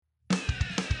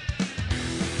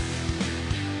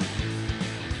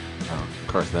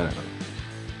course, then.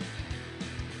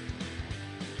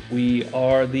 We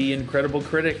are the Incredible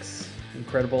Critics.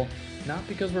 Incredible, not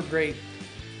because we're great,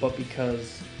 but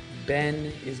because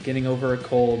Ben is getting over a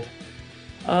cold.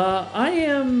 I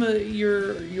am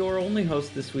your only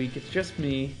host this week. It's just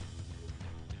me.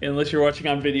 Unless you're watching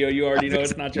on video, you already know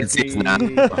it's not just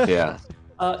me. Yeah.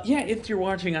 Yeah, if you're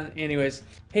watching on, anyways.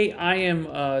 Hey, I am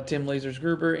Tim Lasers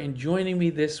Gruber, and joining me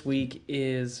this week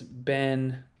is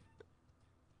Ben.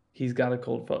 He's got a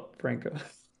cold, Franco.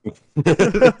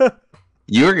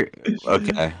 You're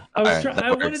okay.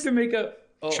 I wanted to make a.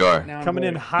 Oh, sure. Now Coming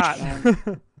in hot.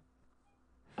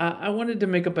 I wanted to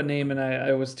make up a name, and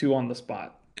I was too on the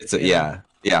spot. Yeah.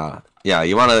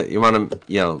 You wanna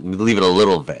leave it a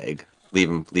little vague. Leave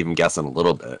him guessing a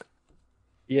little bit.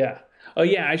 Yeah. Oh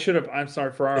yeah, I should have. I'm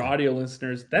sorry for our audio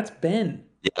listeners. That's Ben.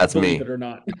 Yeah, that's me. Believe it or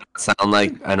not. Sound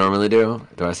like I normally do?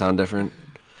 Do I sound different?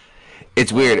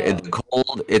 It's weird. It's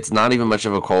cold. It's not even much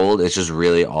of a cold. It's just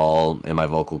really all in my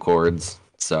vocal cords.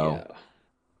 So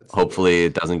hopefully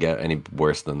it doesn't get any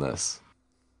worse than this.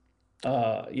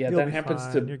 Yeah, You'll that be happens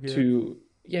fine. to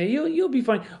yeah, you'll be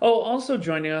fine. Oh, also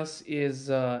joining us is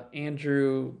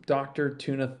Andrew, Dr.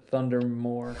 Tuna Thunder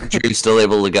Moore. Drew's still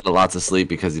able to get lots of sleep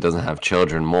because he doesn't have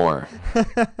children more.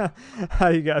 How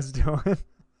you guys doing?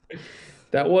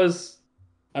 That was,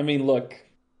 I mean, look.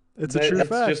 It's a true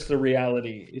fact. It's just the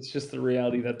reality. It's just the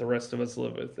reality that the rest of us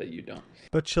live with that you don't.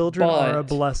 But children are a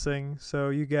blessing, so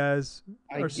you guys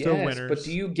are still winners. But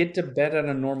do you get to bed at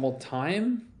a normal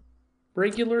time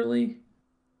regularly?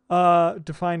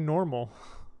 Define normal.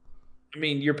 I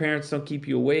mean, your parents don't keep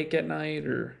you awake at night,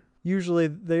 or usually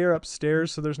they are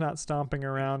upstairs, so there's not stomping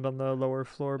around on the lower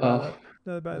floor by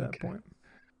that point.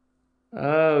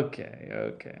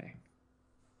 Okay.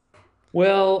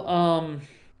 Well,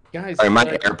 guys, sorry, my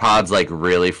AirPods like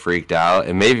really freaked out.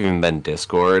 It may have even been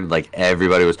Discord. Like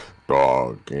everybody was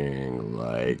talking,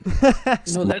 like no,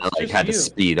 that's like just had you. to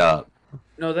speed up.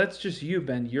 No, that's just you,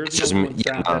 Ben. You're the just only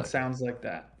one that sounds like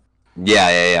that.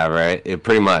 Yeah, right. It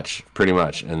pretty much,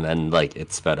 and then like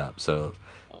it sped up, so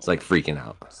it's like freaking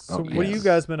out. So what have you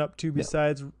guys been up to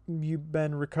besides you've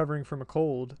been recovering from a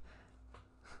cold?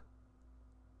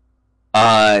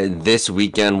 This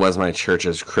weekend was my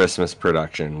church's Christmas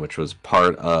production, which was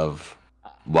part of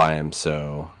why I'm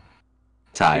so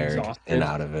tired and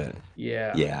out of it.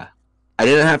 Yeah. I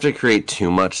didn't have to create too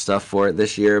much stuff for it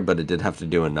this year, but it did have to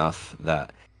do enough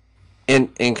that.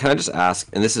 And can I just ask,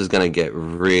 and this is gonna get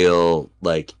real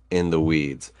like in the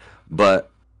weeds, but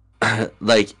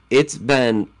like it's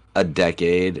been a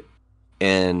decade,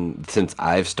 and since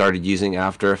I've started using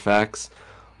After Effects.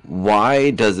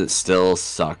 Why does it still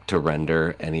suck to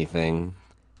render anything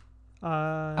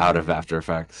out of After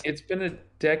Effects? It's been a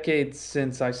decade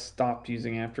since I stopped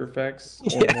using After Effects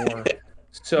or more,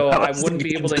 so I wouldn't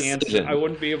be able to answer. I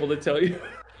wouldn't be able to tell you.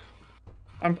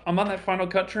 I'm on that Final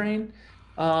Cut train.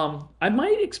 I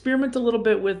might experiment a little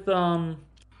bit with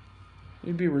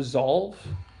maybe Resolve.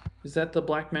 Is that the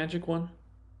Blackmagic one?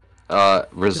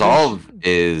 Resolve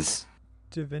is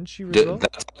DaVinci Resolve.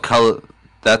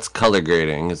 That's color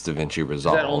grading. It's DaVinci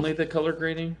Resolve. Is that only the color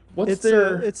grading? It's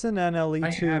an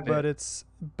NLE too,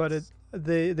 but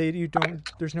you don't.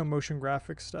 There's no motion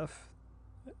graphics stuff.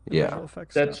 Yeah,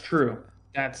 that's true.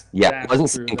 That's I wasn't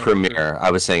saying Premiere.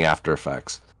 I was saying After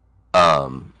Effects.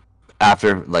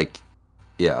 After like,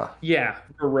 yeah. Yeah,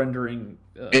 for rendering.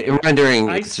 Rendering,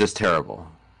 it's just terrible.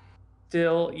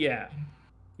 Still, yeah.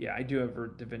 Yeah, I do have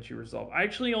DaVinci Resolve. I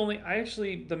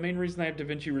actually, the main reason I have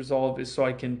DaVinci Resolve is so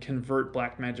I can convert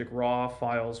Blackmagic Raw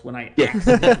files when I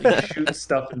accidentally shoot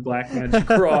stuff in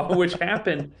Blackmagic Raw, which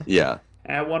happened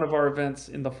at one of our events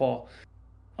in the fall.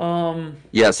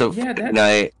 So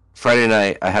Friday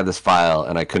night, I had this file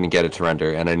and I couldn't get it to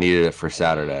render, and I needed it for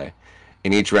Saturday.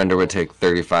 And each render would take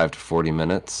 35 to 40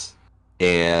 minutes,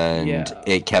 and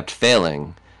it kept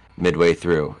failing midway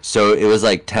through. So it was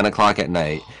like 10 o'clock at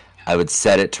night. I would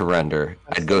set it to render.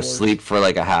 I'd go sleep for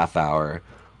like a half hour.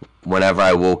 Whenever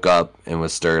I woke up and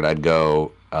was stirred, I'd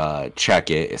go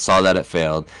check it. I saw that it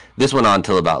failed. This went on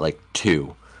till about like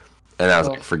 2. And I was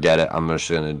like, forget it. I'm just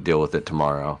going to deal with it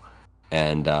tomorrow.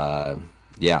 And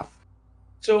yeah.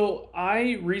 So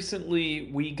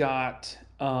we got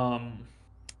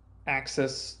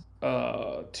access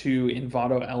to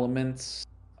Envato Elements.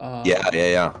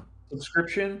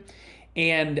 Subscription.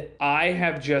 And I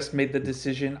have just made the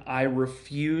decision I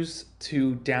refuse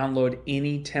to download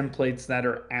any templates that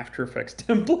are After Effects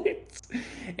templates.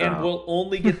 And will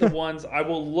only get the ones, I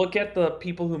will look at the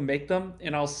people who make them,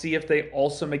 and I'll see if they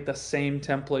also make the same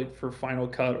template for Final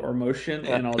Cut or Motion,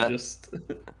 and I'll just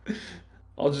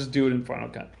do it in Final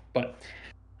Cut. But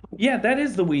Yeah, that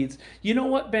is the weeds. You know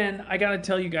what, Ben? I gotta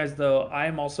tell you guys though, I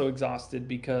am also exhausted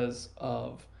because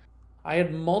of I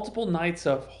had multiple nights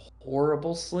of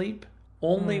horrible sleep,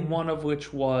 only one of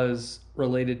which was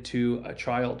related to a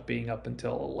child being up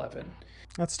until 11.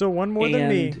 That's still one more than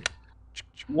me.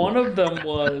 One of them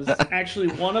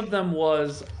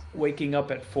was waking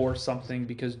up at 4 something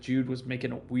because Jude was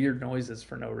making weird noises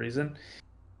for no reason.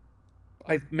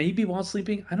 Maybe while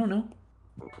sleeping, I don't know.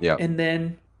 Yeah. And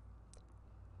then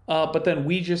but then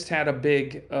we just had a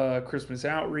big Christmas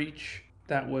outreach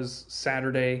that was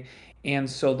Saturday. And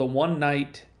so the one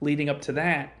night leading up to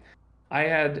that, I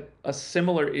had a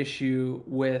similar issue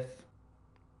with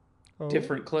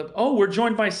different clip. Oh, we're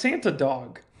joined by Santa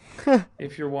Dog.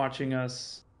 If you're watching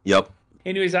us. Yep.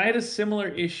 Anyways, I had a similar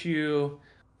issue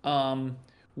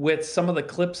with some of the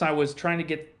clips. I was trying to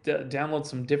get download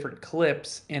some different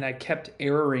clips, and I kept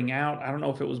erroring out. I don't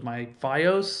know if it was my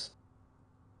FiOS,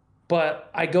 but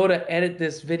I go to edit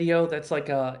this video. That's like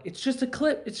it's just a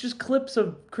clip. It's just clips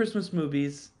of Christmas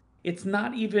movies. It's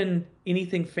not even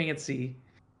anything fancy,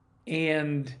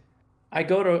 and I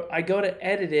go to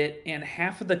edit it, and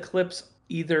half of the clips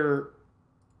either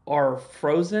are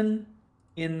frozen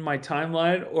in my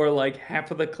timeline, or like half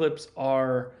of the clips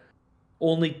are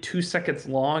only 2 seconds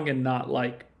long and not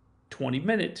like 20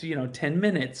 minutes, 10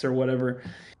 minutes or whatever.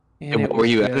 And what were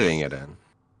you editing it in?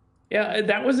 Yeah,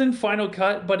 that was in Final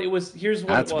Cut, but here's what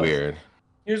That's it was. Weird.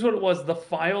 Here's what it was. The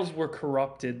files were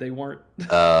corrupted. They weren't.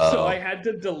 So I had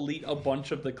to delete a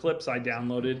bunch of the clips I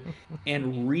downloaded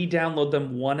and re-download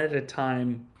them one at a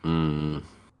time.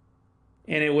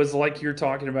 And it was like you're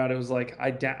talking about. It was like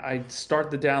I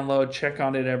start the download, check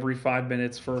on it every 5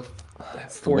 minutes for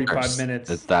 45 minutes.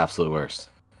 It's the absolute worst.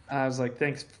 I was like,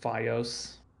 thanks,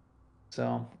 FiOS.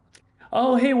 So,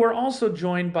 oh, hey, we're also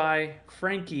joined by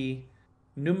Frankie,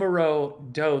 numero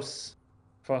dos,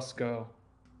 Fusco.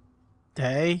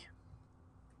 Day.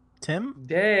 Tim?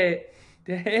 Day.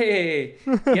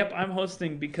 Yep, I'm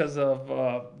hosting because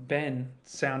of Ben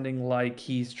sounding like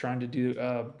he's trying to do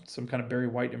some kind of Barry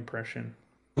White impression.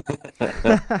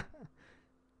 I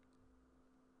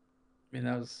mean,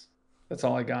 that's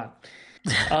all I got.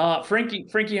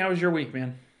 Frankie, how was your week,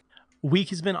 man? Week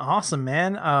has been awesome,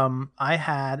 man. I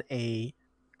had a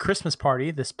Christmas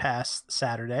party this past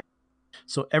Saturday.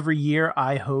 So every year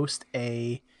I host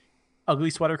a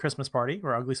Ugly Sweater Christmas party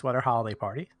or Ugly Sweater holiday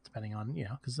party, depending on,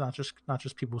 because not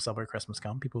just people who celebrate Christmas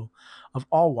come. People of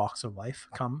all walks of life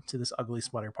come to this Ugly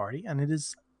Sweater party, and it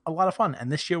is a lot of fun. And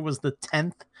this year was the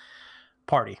 10th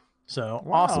party. So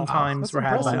awesome times were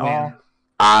had by all.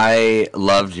 I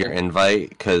loved your invite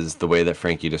because the way that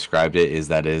Frankie described it is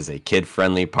that it is a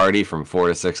kid-friendly party from 4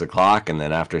 to 6 o'clock, and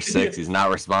then after 6, he's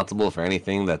not responsible for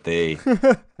anything that they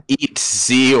eat,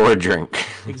 see, or drink.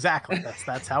 Exactly.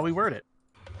 That's how we word it.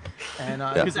 And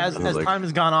because as time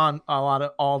has gone on,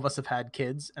 all of us have had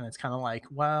kids, and it's kind of like,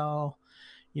 well,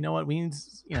 you know what? We need,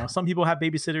 some people have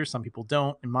babysitters, some people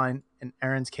don't. In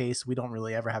Aaron's case, we don't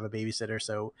really ever have a babysitter,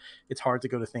 so it's hard to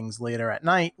go to things later at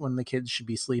night when the kids should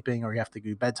be sleeping or you have to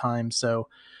do bedtime. So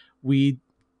we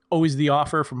always the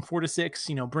offer from 4 to 6,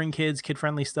 bring kids,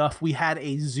 kid-friendly stuff. We had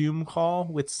a Zoom call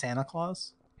with Santa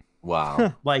Claus.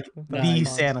 Wow. Like the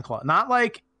Santa Claus, not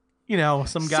like,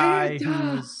 some guy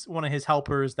who's one of his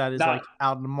helpers that is like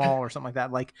out in the mall or something like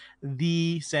that. Like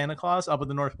the Santa Claus up at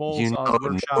the North Pole.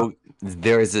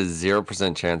 There is a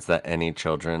 0% chance that any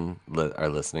children are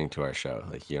listening to our show.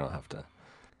 Like, you don't have to.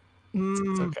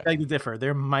 It's okay. Beg to differ.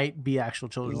 There might be actual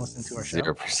children listening to our show.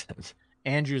 0%.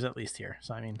 Andrew's at least here.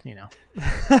 So, I mean,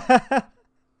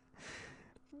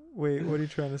 Wait, what are you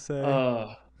trying to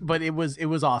say? But it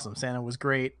was awesome. Santa was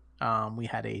great. We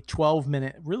had a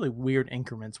 12-minute, really weird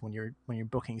increments when you're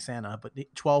booking Santa, but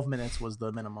 12 minutes was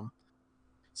the minimum.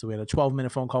 So we had a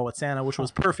 12-minute phone call with Santa, which was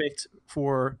perfect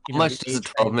for. How much does a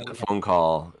 12-minute phone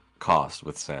call cost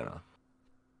with Santa?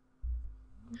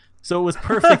 So it was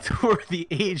perfect for the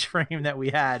age frame that we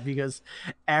had, because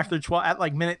after 12, at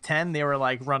like minute 10, they were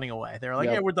like running away. They were like,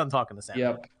 "Yeah, we're done talking to Santa."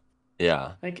 Yep.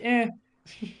 Yeah. Like,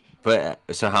 But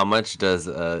so how much does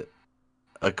a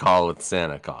call with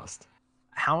Santa cost?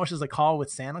 How much does a call with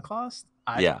Santa cost?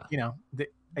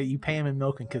 You pay him in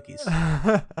milk and cookies.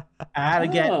 I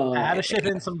had to ship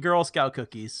in some Girl Scout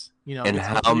cookies. And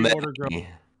how many?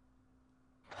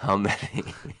 How many?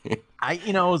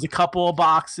 It was a couple of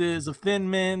boxes of Thin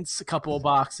Mints, a couple of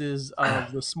boxes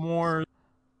of the s'mores.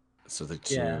 So the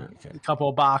two. Yeah, okay. A couple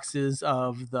of boxes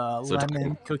of the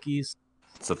lemon cookies.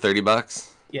 So $30.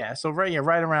 Yeah, so right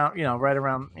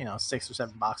around 6 or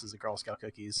 7 boxes of Girl Scout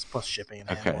cookies plus shipping.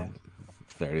 And okay.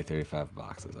 30-35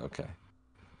 boxes. Okay.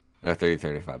 Or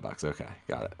 $35. Okay,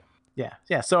 got it.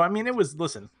 Yeah. So I mean, it was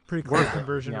pretty close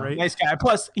conversion rate. Nice guy.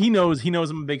 Plus, he knows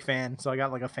I'm a big fan, so I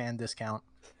got like a fan discount.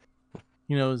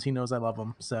 He knows I love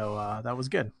him, so that was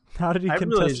good. How did he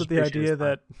contest with the idea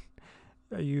that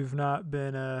you've not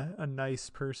been a nice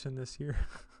person this year?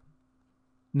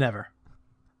 Never.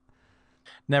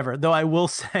 Though I will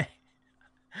say,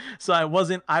 so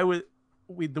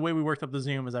the way we worked up the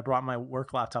Zoom is I brought my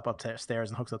work laptop upstairs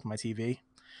and hooked up to my TV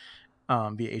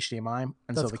via HDMI,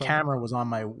 and so the camera was on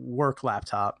my work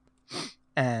laptop,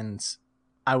 and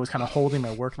I was kind of holding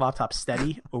my work laptop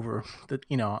steady over the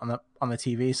on the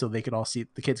TV so they could all see,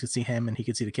 the kids could see him and he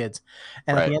could see the kids.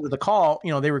 And at the end of the call,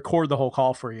 they record the whole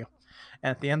call for you.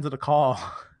 And at the end of the call,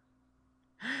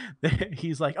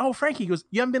 he's like, "Oh, Frankie," goes,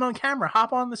 "You haven't been on camera.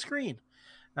 Hop on the screen."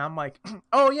 And I'm like,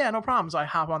 "Oh yeah, no problem." So I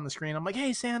hop on the screen. I'm like,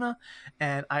 "Hey, Santa,"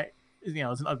 and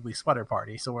it's an ugly sweater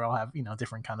party, so we all have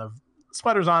different kind of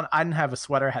sweaters on. I didn't have a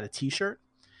sweater. I had a T-shirt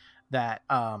that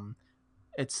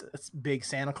it's big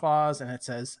Santa Claus, and it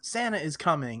says Santa is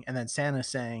coming, and then Santa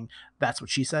saying, "That's what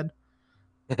she said."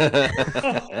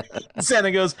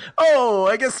 Santa goes, "Oh,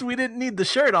 I guess we didn't need the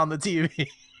shirt on the TV."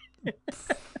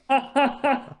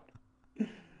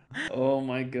 Oh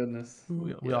my goodness.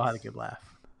 We all had a good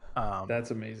laugh. That's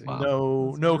amazing.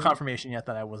 Wow. No confirmation yet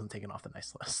that I wasn't taken off the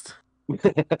nice list.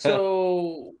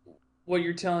 So what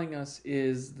you're telling us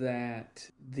is that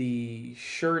the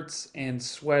shirts and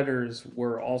sweaters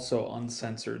were also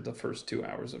uncensored the first 2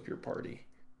 hours of your party.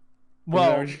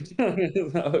 Well,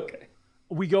 okay.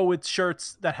 We go with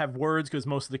shirts that have words because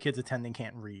most of the kids attending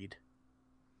can't read.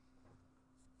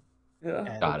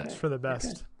 Yeah, got it. It's for the best.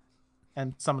 Okay.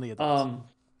 And some of the adults.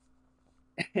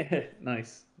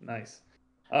 Nice.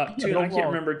 I can't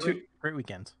remember.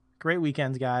 Great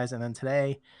weekends, guys. And then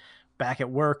today, back at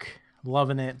work,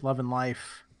 loving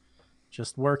life,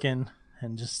 just working,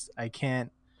 and just I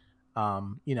can't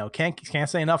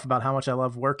say enough about how much I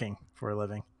love working for a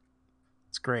living.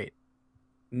 It's great.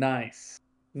 Nice.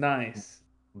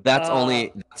 That's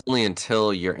only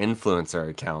until your influencer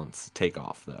accounts take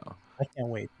off, though. I can't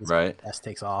wait. Right? This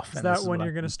takes off. Is that when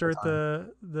you're going to start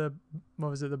the what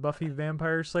was it, the Buffy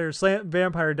Vampire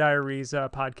Vampire Diaries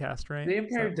podcast, right?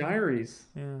 Vampire Diaries.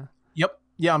 Yeah. Yep.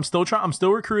 Yeah, I'm still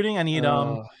recruiting. I need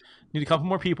a couple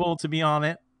more people to be on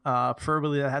it.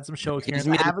 Preferably that had some show experience.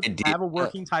 I have a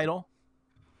working title.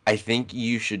 I think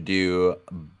you should do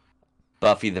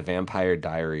Buffy the Vampire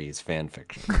Diaries fan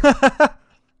fiction.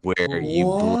 Where you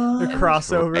the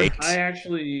crossover. Right? I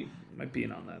actually might be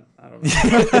in on that. I don't know.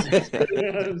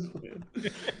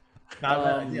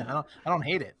 I don't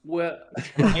hate it. Well,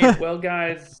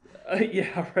 guys,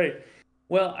 yeah, right.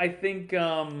 Well, I think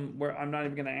I'm not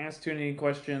even going to ask too many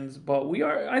questions, but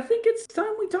I think it's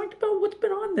time we talked about what's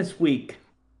been on this week.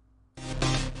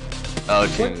 Oh,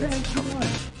 geez.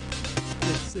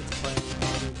 It's playing.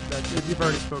 You've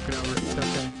already spoken over it.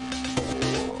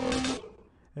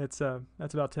 It's okay.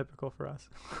 That's about typical for us.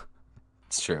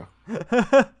 It's true.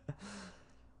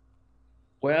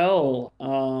 Well,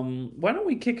 why don't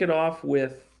we kick it off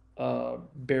with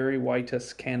Barry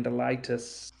Whitus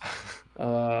Candelitis?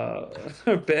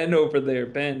 Ben over there.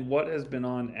 Ben, what has been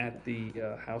on at the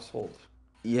household?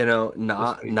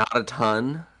 Not a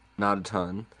ton,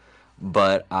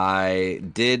 but I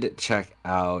did check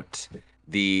out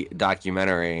the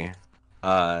documentary.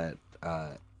 Yeah,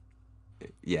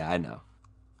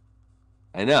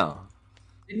 I know.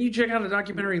 Didn't you check out a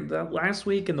documentary last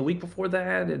week and the week before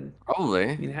that? And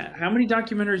probably. I mean, how many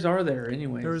documentaries are there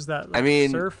anyway? There was that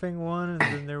surfing one, and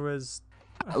then there was.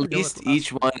 At least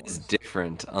each one is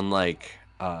different, unlike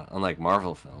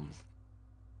Marvel films.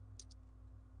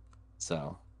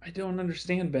 So. I don't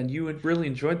understand, Ben. You really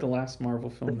enjoyed the last Marvel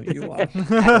film that you watched.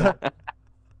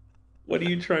 What are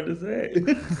you trying to say?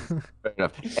 Fair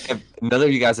enough. None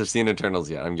of you guys have seen Eternals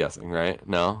yet, I'm guessing, right?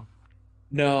 No?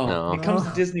 No. It comes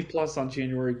to Disney Plus on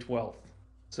January 12th.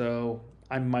 So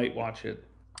I might watch it.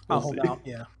 I'll hold out,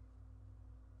 yeah.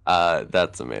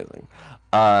 That's amazing.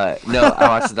 No, I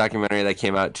watched a documentary that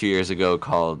came out 2 years ago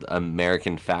called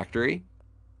American Factory.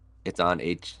 It's on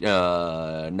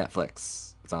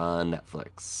Netflix. It's on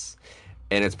Netflix.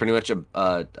 And it's pretty much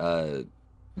a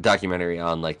documentary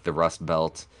on like the Rust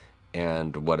Belt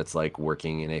and what it's like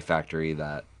working in a factory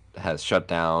that has shut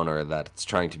down or that it's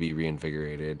trying to be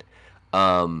reinvigorated.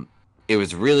 It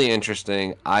was really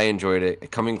interesting. I enjoyed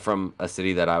it. Coming from a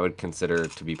city that I would consider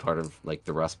to be part of like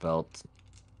the Rust Belt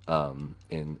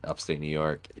in upstate New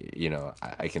York,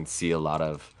 I can see a lot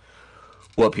of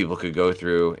what people could go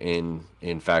through in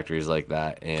factories like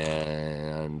that,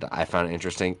 and I found it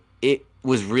interesting. It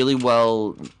was really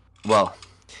well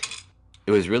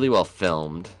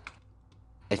filmed.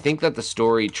 I think that the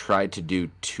story tried to do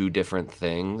two different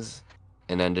things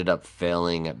and ended up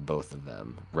failing at both of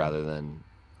them rather than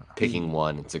picking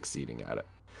one and succeeding at it.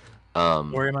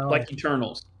 Like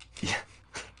Eternals. Yeah.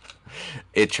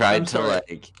 It tried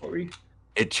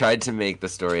it tried to make the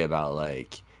story about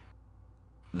like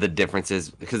the differences,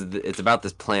 because it's about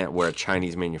this plant where a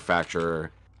Chinese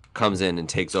manufacturer comes in and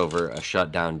takes over a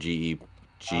shut down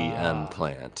GM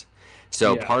plant.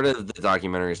 So part of the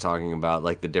documentary is talking about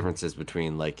like the differences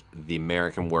between like the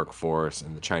American workforce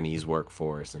and the Chinese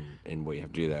workforce and what you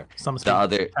have to do there. Some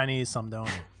speak Chinese, some don't.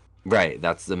 Right,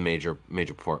 that's the major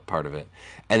part of it.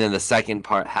 And then the second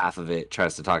half of it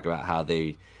tries to talk about how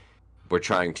they were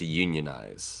trying to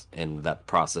unionize and that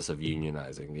process of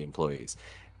unionizing the employees.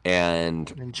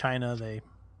 And in China, they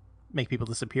make people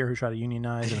disappear who try to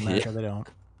unionize. In America, they don't.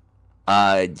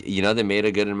 They made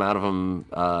a good amount of them.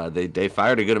 They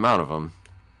fired a good amount of them,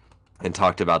 and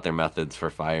talked about their methods for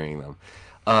firing them.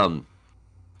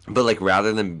 But like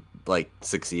rather than like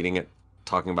succeeding at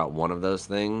talking about one of those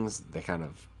things, they kind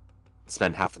of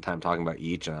spend half the time talking about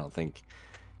each, and I don't think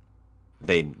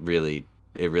it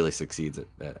really succeeds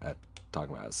at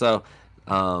talking about it. So,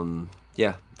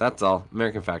 yeah, that's all.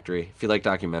 American Factory. If you like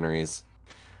documentaries,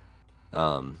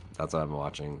 that's what I've been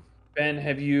watching. Ben,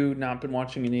 have you not been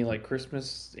watching any like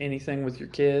Christmas anything with your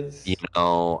kids?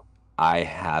 I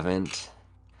haven't.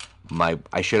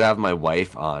 I should have my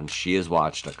wife on. She has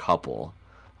watched a couple,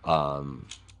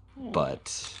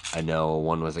 but I know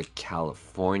one was a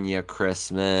California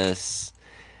Christmas.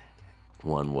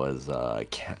 One was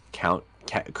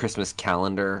Christmas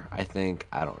Calendar, I think.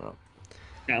 I don't know.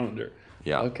 Calendar.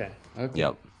 Yeah. Okay.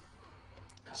 Yep.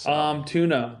 So.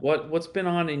 Tuna, what's been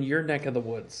on in your neck of the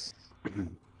woods?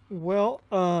 Well,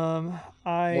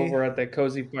 over at that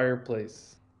cozy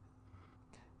fireplace.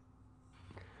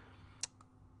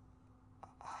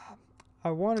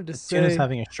 I wanted to say Tuna's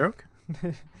having a stroke.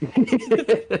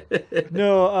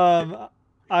 No,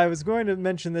 I was going to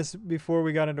mention this before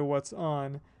we got into what's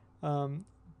on,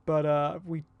 but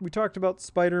we talked about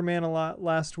Spider-Man a lot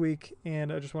last week,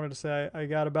 and I just wanted to say I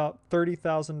got about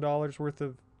 $30,000 worth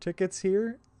of tickets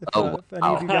here. If any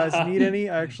of you guys need any,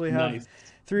 I actually have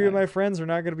three of my friends are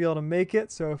not going to be able to make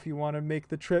it, so if you want to make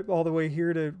the trip all the way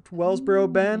here to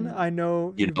Wellsboro, Ben, I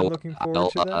know you've been looking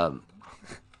forward to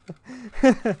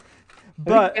that.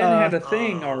 But Ben had a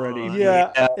thing already.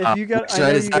 Yeah, if you got,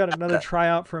 I know you got another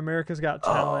tryout for America's Got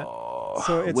Talent,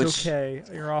 so it's okay.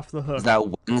 You're off the hook. Is that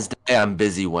Wednesday? I'm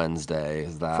busy Wednesday.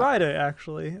 Is that Friday?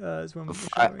 Actually, is when.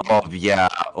 Yeah.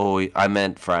 Oh, I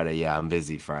meant Friday. Yeah, I'm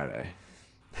busy Friday.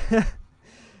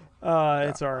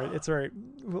 It's all right. It's all right.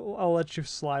 I'll let you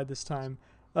slide this time.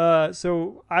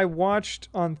 So I watched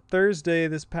on Thursday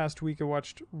this past week. I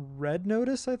watched Red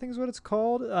Notice, I think is what it's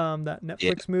called. That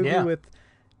Netflix movie with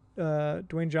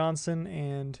Dwayne Johnson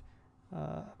and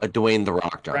Dwayne the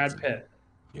Rock Johnson. Brad Pitt.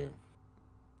 Yeah.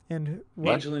 And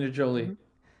Angelina Jolie.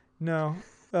 No.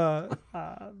 Gal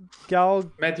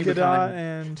Gadot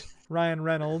and Ryan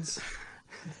Reynolds.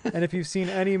 And if you've seen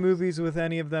any movies with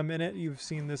any of them in it, you've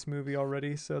seen this movie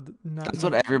already. So that's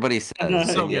what everybody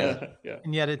says. Yeah.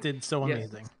 And yet it did so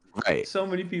amazing. Right. So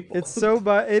many people. It's so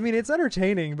it's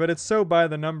entertaining, but it's so by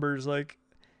the numbers. Like,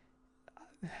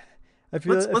 I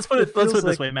feel. Let's put it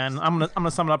this way, man. I'm gonna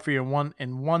sum it up for you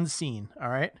in one scene. All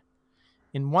right.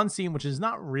 In one scene, which is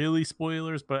not really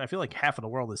spoilers, but I feel like half of the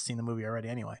world has seen the movie already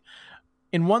anyway.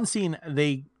 In one scene,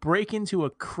 they break into a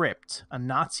crypt, a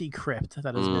Nazi crypt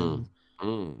that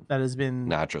has been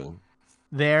naturally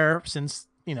there since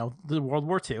the World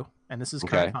War II, and this is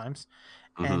current times.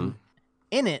 And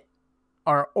in it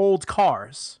are old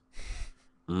cars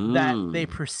that they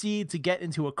proceed to get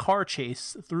into a car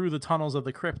chase through the tunnels of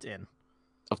the crypt in.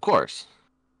 Of course.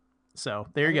 So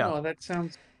there you go. That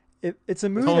sounds. It's a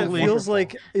movie that feels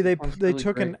like they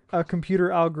took a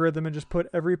computer algorithm and just put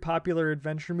every popular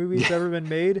adventure movie that's ever been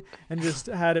made and just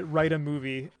had it write a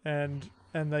movie and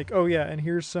like, oh yeah, and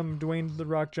here's some Dwayne The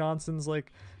Rock Johnson's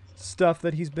like stuff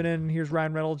that he's been in. Here's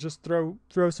Ryan Reynolds, just throw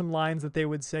some lines that they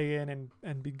would say in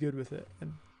and be good with it.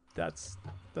 And that's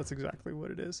exactly what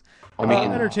it is. I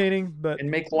mean, entertaining, but and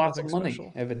make lots of money.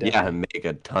 Special. Evidently. Yeah, and make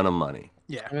a ton of money.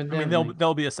 Yeah, I mean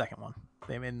there'll be a second one.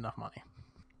 They made enough money.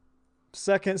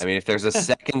 Second. I mean, if there's a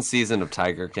second season of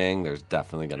Tiger King, there's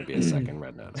definitely going to be a second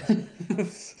Red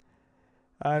Notice.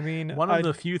 I mean, one of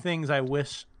the few things I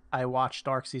wish I watched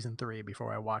Dark season 3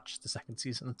 before I watched the second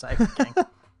season of Tiger King.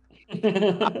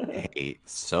 I hate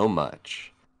so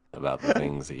much about the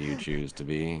things that you choose to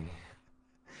be.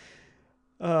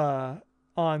 On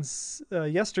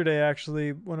yesterday,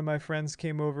 actually, one of my friends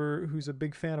came over who's a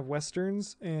big fan of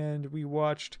Westerns, and we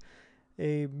watched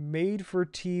a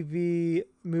made-for-TV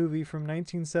movie from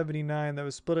 1979 that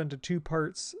was split into 2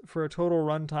 parts for a total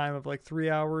runtime of like 3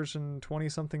 hours and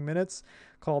 20-something minutes,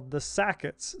 called The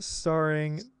Sackets,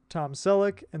 starring Tom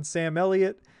Selleck and Sam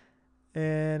Elliott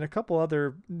and a couple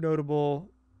other notable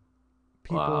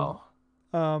people.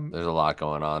 Wow. There's a lot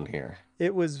going on here.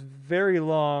 It was very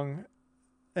long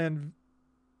and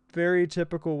very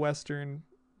typical Western,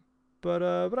 but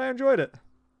I enjoyed it.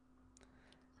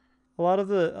 A lot of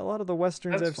the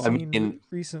Westerns I've seen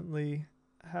recently.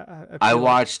 I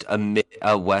watched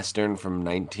a Western from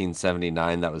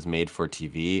 1979 that was made for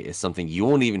TV. Is something you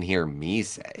won't even hear me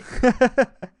say.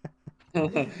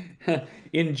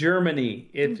 In Germany,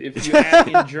 if you add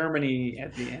in Germany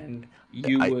at the end,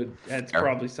 would. That's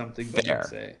probably something you would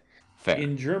say. Fair.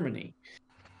 In Germany.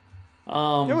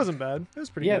 It wasn't bad. It was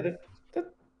pretty good.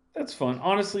 That's fun.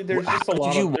 Honestly, there's just a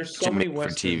lot of there's so many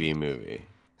Western TV movie.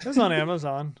 It was on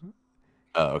Amazon.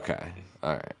 Oh, okay.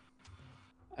 All right.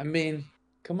 I mean,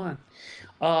 come on.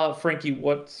 Frankie,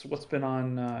 what's been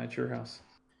on at your house?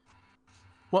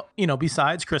 Well,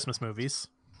 besides Christmas movies.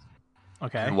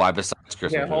 Okay. And why besides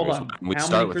Christmas movies? Hold on. We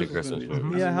start with the Christmas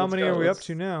movies. Yeah, how many are we up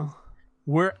to now?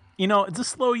 We're, it's a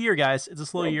slow year, guys. It's a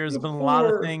slow year. There's been a lot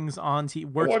of things on TV.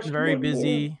 Work's been very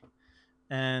busy.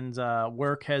 And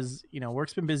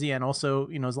work's been busy, and also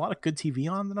there's a lot of good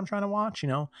TV on that I'm trying to watch.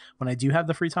 When I do have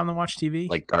the free time to watch TV,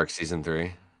 like Dark season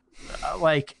 3,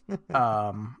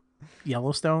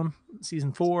 Yellowstone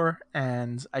season 4,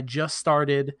 and I just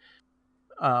started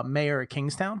Mayor of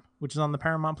Kingstown, which is on the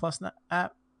Paramount Plus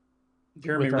app.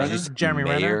 Jeremy Renner. Jeremy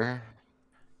Renner.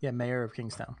 Yeah, Mayor of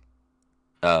Kingstown.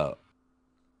 Oh.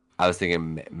 I was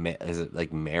thinking, is it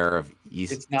like Mayor of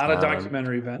East? It's not a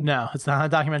documentary, Ben. No, it's not a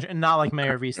documentary, and not like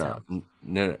Mayor of Easttown.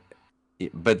 No.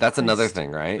 But that's another thing,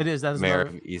 right? It is. That's Mayor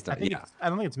of Easttown. I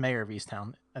don't think it's Mayor of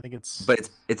Easttown. I think it's. But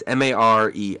it's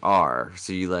Marer.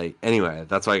 So you anyway.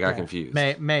 That's why I got confused.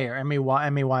 Mayor Mayor,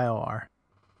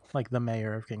 like the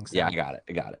Mayor of Kingstown. Yeah,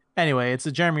 I got it. Anyway, it's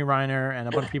a Jeremy Renner and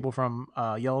a bunch of people from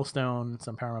Yellowstone,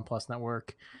 some Paramount Plus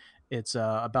network. It's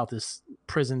about this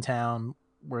prison town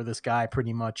where this guy,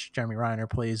 pretty much Jeremy Renner,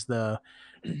 plays the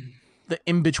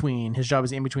in between. His job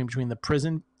is in between the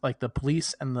prison, like the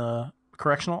police and the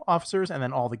correctional officers, and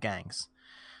then all the gangs.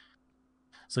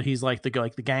 So he's like the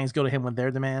gangs go to him with their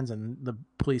demands, and the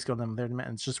police go to them with their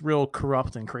demands. It's just real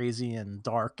corrupt and crazy and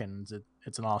dark, and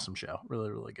it's an awesome show. Really,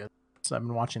 really good. So I've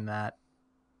been watching that.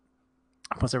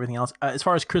 Plus everything else. As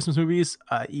far as Christmas movies,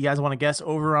 you guys want to guess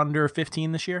over or under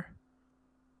 15 this year?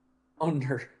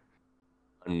 Under.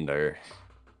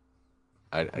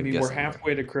 I mean, we're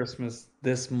halfway to Christmas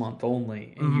this month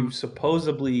only, and you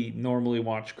supposedly normally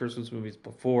watch Christmas movies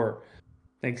before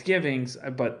Thanksgiving's,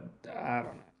 but I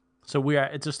don't know. So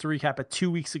just to recap, 2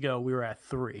 weeks ago, we were at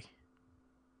 3.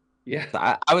 Yeah.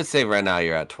 I would say right now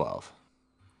you're at 12.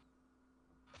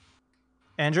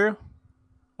 Andrew?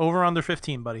 Over or under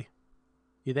 15, buddy?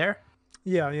 You there?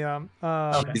 Yeah.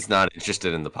 Okay. He's not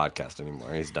interested in the podcast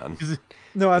anymore. He's done.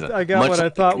 No, I got what I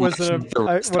thought was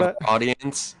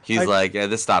audience. He's like,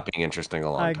 this stopped being interesting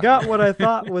a long time. I got what I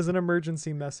thought was an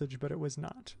emergency message, but it was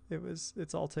not.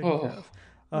 It's all taken care of.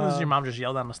 Does your mom just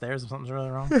yell down the stairs if something's really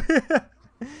wrong?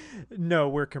 No,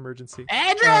 work emergency.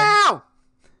 Andrew!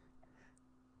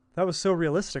 That was so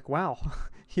realistic. Wow.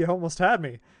 You almost had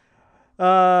me.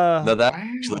 No, that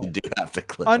actually do have to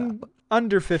clip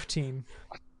under 15.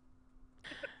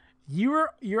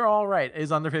 You're all right.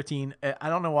 It's under 15. I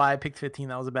don't know why I picked 15.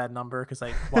 That was a bad number because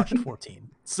I watched 14.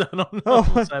 So I don't know.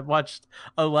 So I've watched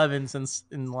 11 since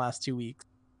in the last 2 weeks.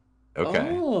 Okay.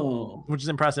 Oh. Which is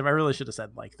impressive. I really should have said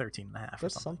like 13 and a half or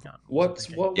something. What's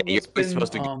you're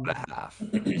supposed to give it a half.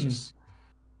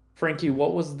 Frankie,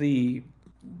 what was the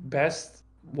best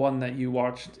one that you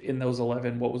watched in those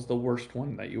 11? What was the worst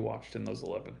one that you watched in those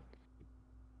 11?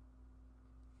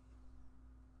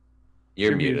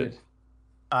 You're muted.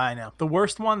 I know. The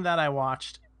worst one that I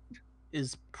watched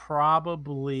is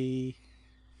probably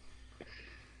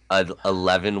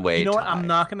 11 way. You know what? I'm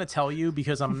not going to tell you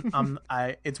because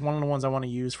it's one of the ones I want to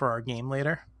use for our game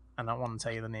later. I don't want to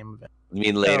tell you the name of it. You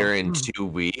mean later in 2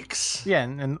 weeks? Yeah,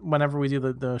 and whenever we do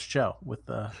the show with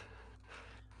the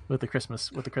Christmas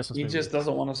He movie. just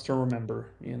doesn't want us to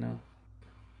remember,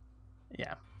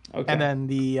 Yeah. Okay. And then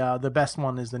the best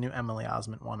one is the new Emily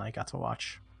Osment one I got to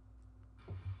watch.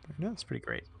 No, it's pretty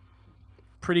great.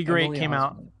 Pretty great. Emily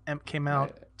Came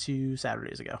out 2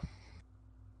 Saturdays ago.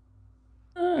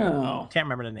 Oh, can't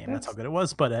remember the name. That's how good it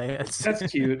was. But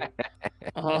that's cute.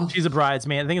 She's a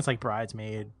bridesmaid. I think it's like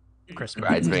Bridesmaid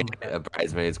Christmas.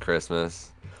 Bridesmaids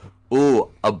Christmas. Ooh,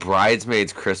 a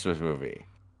Bridesmaids Christmas movie.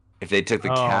 If they took the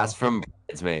cast from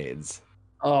Bridesmaids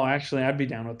Oh, actually, I'd be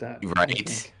down with that.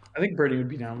 Right. I think Brittany would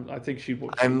be down. I think she'd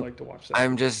like to watch that.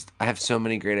 I have so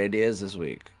many great ideas this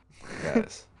week,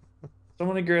 guys. So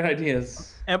many great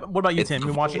ideas. And what about you, Tim?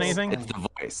 You watching anything? It's the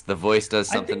voice. The voice does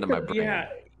something to my brain.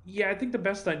 Yeah. I think the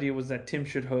best idea was that Tim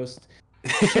should host.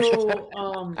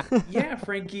 So, yeah,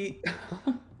 Frankie.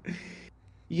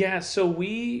 Yeah. So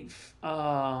we've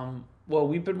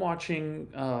been watching.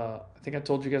 I think I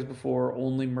told you guys before.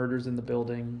 Only Murders in the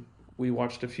Building. We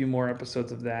watched a few more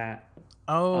episodes of that.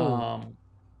 Oh.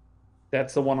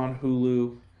 That's the one on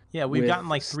Hulu. Yeah, we've gotten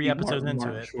like 3 episodes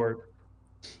into it. Short.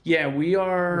 Yeah, we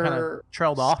are kind of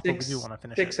trailed off, but we do want to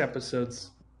finish 6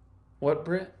 episodes. What,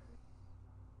 Britt?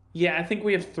 Yeah, I think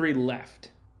we have 3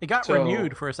 left. It got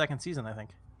renewed for a 2nd season, I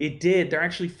think. It did. They're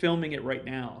actually filming it right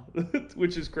now,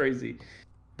 which is crazy.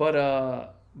 But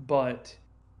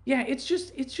yeah, it's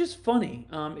just funny.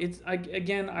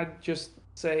 I'd just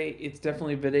say it's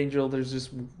definitely VidAngel. There's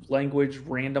just language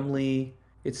randomly.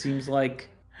 It seems like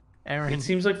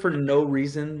for no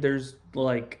reason there's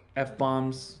like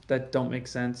F-bombs that don't make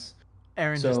sense.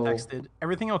 Aaron just texted,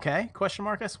 "Everything okay?" ?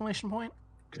 Exclamation point.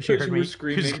 She heard me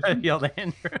screaming. She just yelled at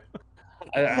Andrew.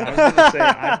 I was gonna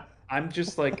say I'm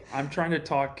just like I'm trying to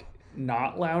talk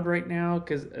not loud right now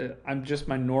because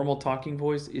my normal talking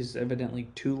voice is evidently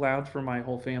too loud for my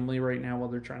whole family right now while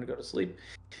they're trying to go to sleep.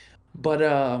 But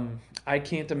I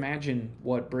can't imagine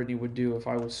what Brittany would do if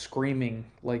I was screaming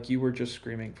like you were just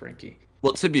screaming, Frankie.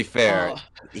 Well, to be fair,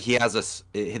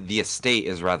 the estate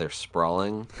is rather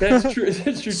sprawling. That's true.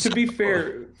 That's true. To be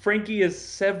fair, Frankie is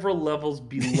several levels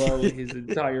below his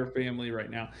entire family right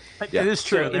now. Yeah. It is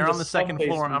true. They're on the 2nd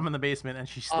floor. I'm in the basement, and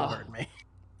she still heard me.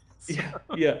 So.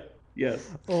 Yeah. Yes.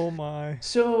 Oh my.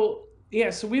 So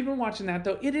we've been watching that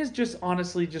though. It is just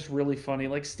honestly just really funny.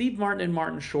 Like Steve Martin and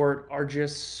Martin Short are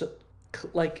just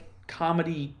like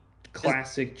comedy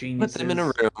classic geniuses. Put them in a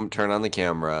room, turn on the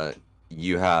camera.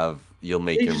 You'll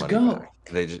make your money back.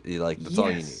 They just that's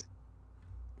all you need.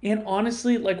 And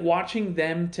honestly, like watching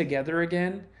them together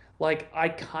again, like I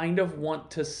kind of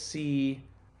want to see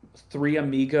Three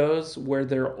Amigos where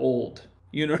they're old.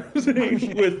 You know what I'm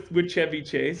saying? with Chevy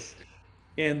Chase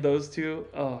and those two.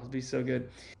 Oh, it'd be so good.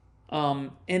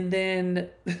 And then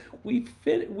we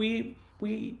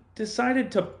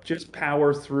decided to just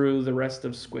power through the rest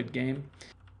of Squid Game.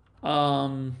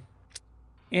 And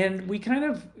we kind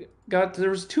of there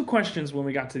was 2 questions when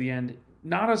we got to the end.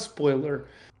 Not a spoiler,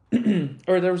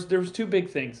 or there was 2 big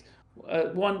things.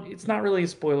 One, it's not really a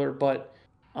spoiler, but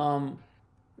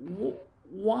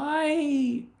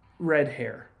why red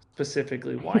hair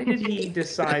specifically? Why did he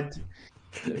decide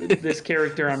this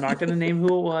character? I'm not going to name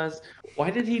who it was. Why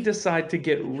did he decide to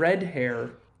get red hair?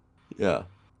 Yeah.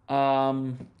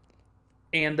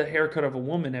 And the haircut of a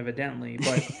woman, evidently,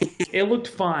 but it looked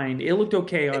fine. It looked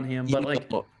okay on him, but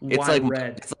why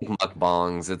red? It's like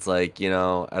mukbangs. It's like,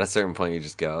 at a certain point you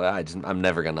just go, I'm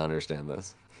never gonna understand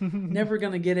this. Never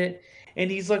gonna get it. And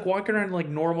he's like walking around in like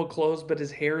normal clothes, but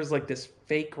his hair is like this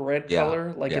fake red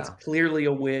color, like it's clearly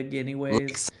a wig,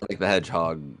 anyways. Like the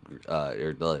Hedgehog,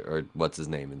 or what's his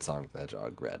name in Sonic the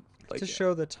Hedgehog, red. Like, to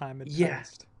show the time it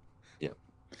passed. Yeah.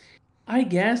 I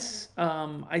guess.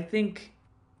 I think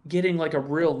getting like a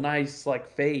real nice like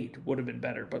fade would have been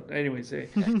better, but anyways,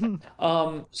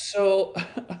 so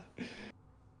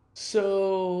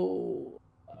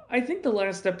I think the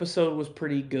last episode was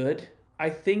pretty good. I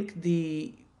think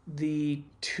the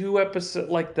 2 episode,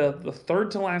 like the third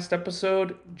to last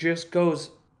episode, just goes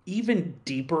even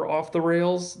deeper off the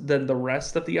rails than the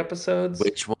rest of the episodes.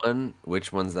 Which one?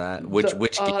 Which one's that? Which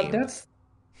game?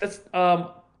 That's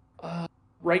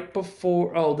right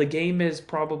before. Oh, the game is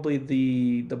probably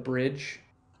the bridge.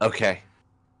 Okay.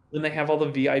 When they have all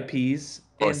the VIPs,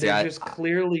 and they're just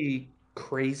clearly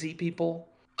crazy people.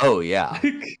 Oh yeah.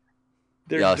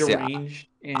 They're deranged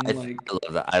and I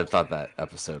love that. I thought that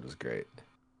episode was great.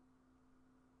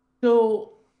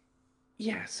 So,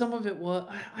 yeah, some of it was.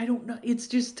 I don't know. It's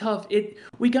just tough.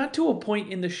 We got to a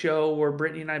point in the show where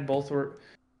Brittany and I both were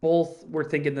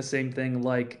thinking the same thing.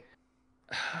 Like,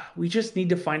 we just need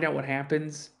to find out what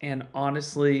happens. And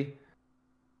honestly,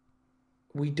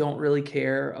 we don't really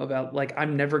care about. Like,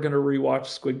 I'm never gonna rewatch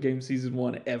Squid Game season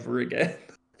 1 ever again.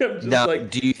 Now,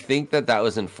 do you think that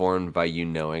was informed by you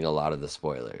knowing a lot of the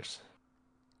spoilers?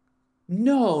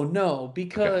 No,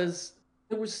 because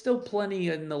there was still plenty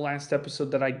in the last episode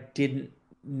that I didn't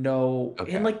know.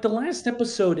 Okay. And like the last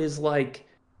episode is like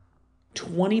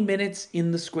 20 minutes in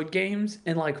the Squid Games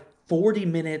and like 40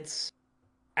 minutes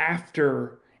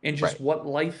after, and just what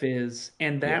life is.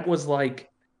 And that was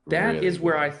like, that really is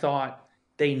where I thought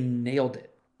they nailed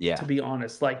it. Yeah. To be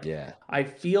honest. Like, I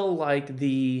feel like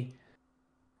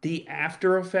the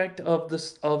after effect of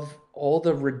this, of all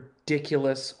the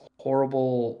ridiculous,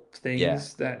 horrible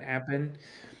things that happen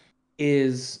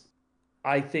is,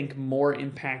 I think, more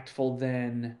impactful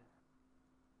than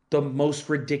the most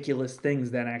ridiculous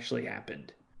things that actually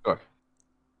happened. Sure.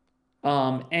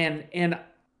 And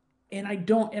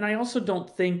I also don't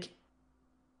think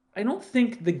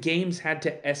the games had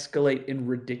to escalate in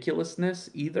ridiculousness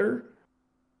either.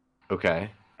 Okay.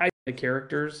 The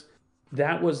characters,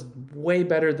 that was way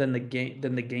better than the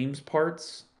games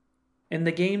parts. And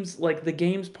the games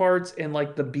parts and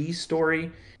like the B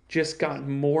story just got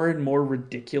more and more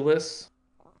ridiculous.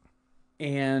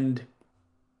 And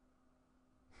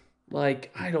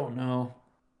like, I don't know.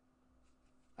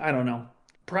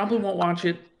 Probably won't watch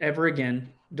it ever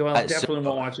again. Doyle definitely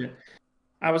won't watch it.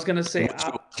 I was gonna say,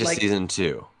 just season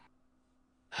 2.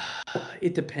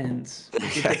 It depends.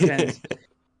 It depends.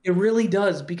 It really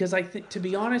does, because I think, to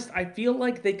be honest, I feel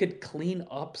like they could clean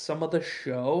up some of the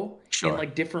show in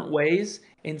like different ways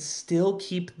and still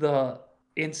keep the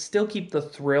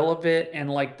thrill of it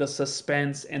and like the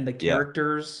suspense and the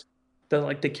characters,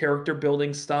 the character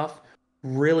building stuff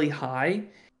really high,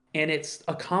 and it's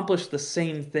accomplished the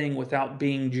same thing without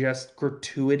being just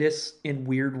gratuitous in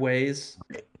weird ways.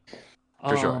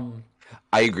 For sure.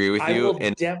 I agree with you.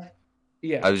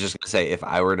 I was just gonna say, if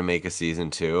I were to make a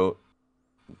season 2,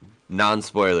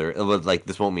 non-spoiler, like,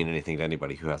 this won't mean anything to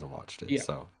anybody who hasn't watched it,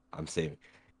 so I'm saving.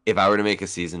 If I were to make a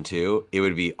season 2, it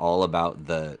would be all about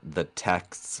the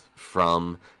texts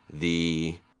from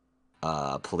the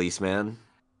policeman.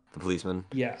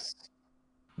 Yes.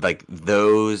 Like,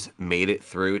 those made it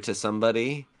through to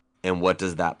somebody, and what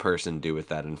does that person do with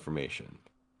that information?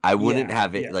 I wouldn't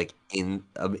have it like in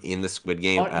the Squid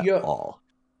Game at all.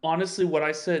 Honestly, what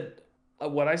I said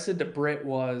to Britt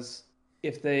was,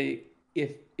 if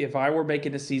I were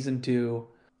making a season 2,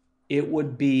 it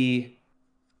would be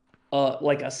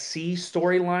like a C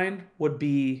storyline would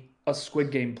be a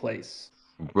Squid Game place,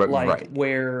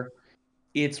 where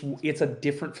it's a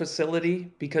different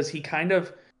facility, because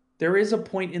there is a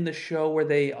point in the show where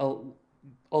they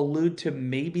allude to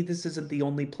maybe this isn't the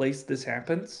only place this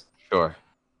happens. Sure.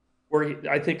 Where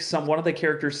I think one of the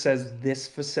characters says this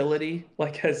facility,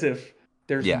 like as if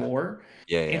there's more.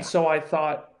 And so I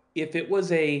thought, if it was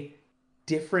a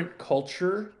different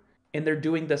culture and they're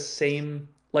doing the same,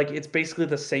 like it's basically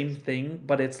the same thing,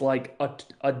 but it's like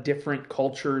a different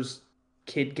culture's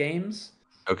kid games.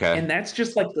 Okay. And that's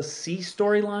just like the C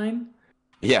storyline.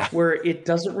 Yeah. Where it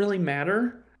doesn't really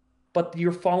matter, but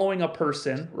you're following a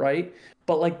person, right?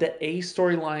 But like the A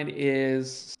storyline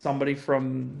is somebody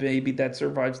from maybe that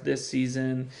survives this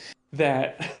season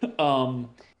that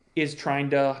is trying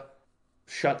to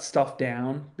shut stuff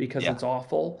down because it's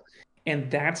awful. And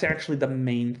that's actually the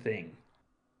main thing.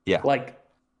 Yeah. Like,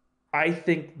 I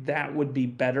think that would be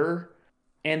better.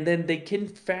 And then they can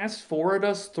fast forward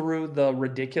us through the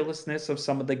ridiculousness of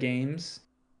some of the games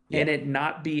and it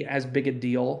not be as big a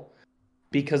deal,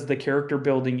 because the character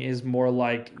building is more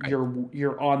like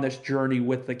you're on this journey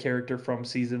with the character from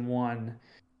season 1.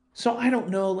 So I don't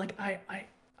know. Like,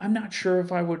 I'm not sure if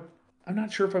I'm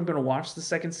not sure if I'm going to watch the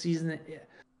second season.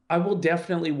 I will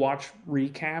definitely watch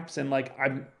recaps, and like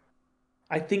I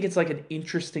think it's like an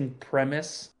interesting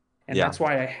premise, and that's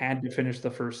why I had to finish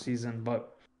the first season.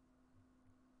 But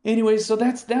anyway, so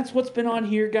that's what's been on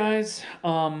here, guys.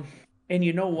 And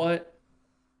you know what?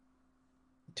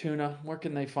 Tuna, where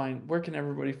can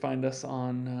everybody find us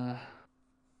on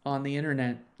the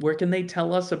internet? Where can they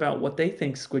tell us about what they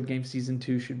think Squid Game season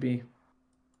 2 should be?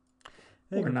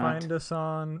 They can find us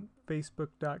on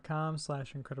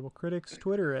facebook.com/IncredibleCritics,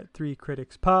 Twitter at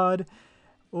 3CriticsPod,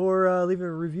 or leave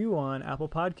a review on Apple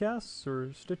Podcasts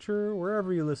or Stitcher,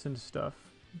 wherever you listen to stuff.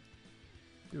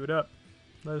 Do it up.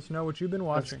 Let us know what you've been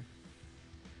watching.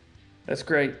 That's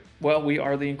great. Well, we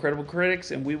are the Incredible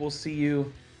Critics, and we will see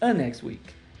you next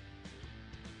week.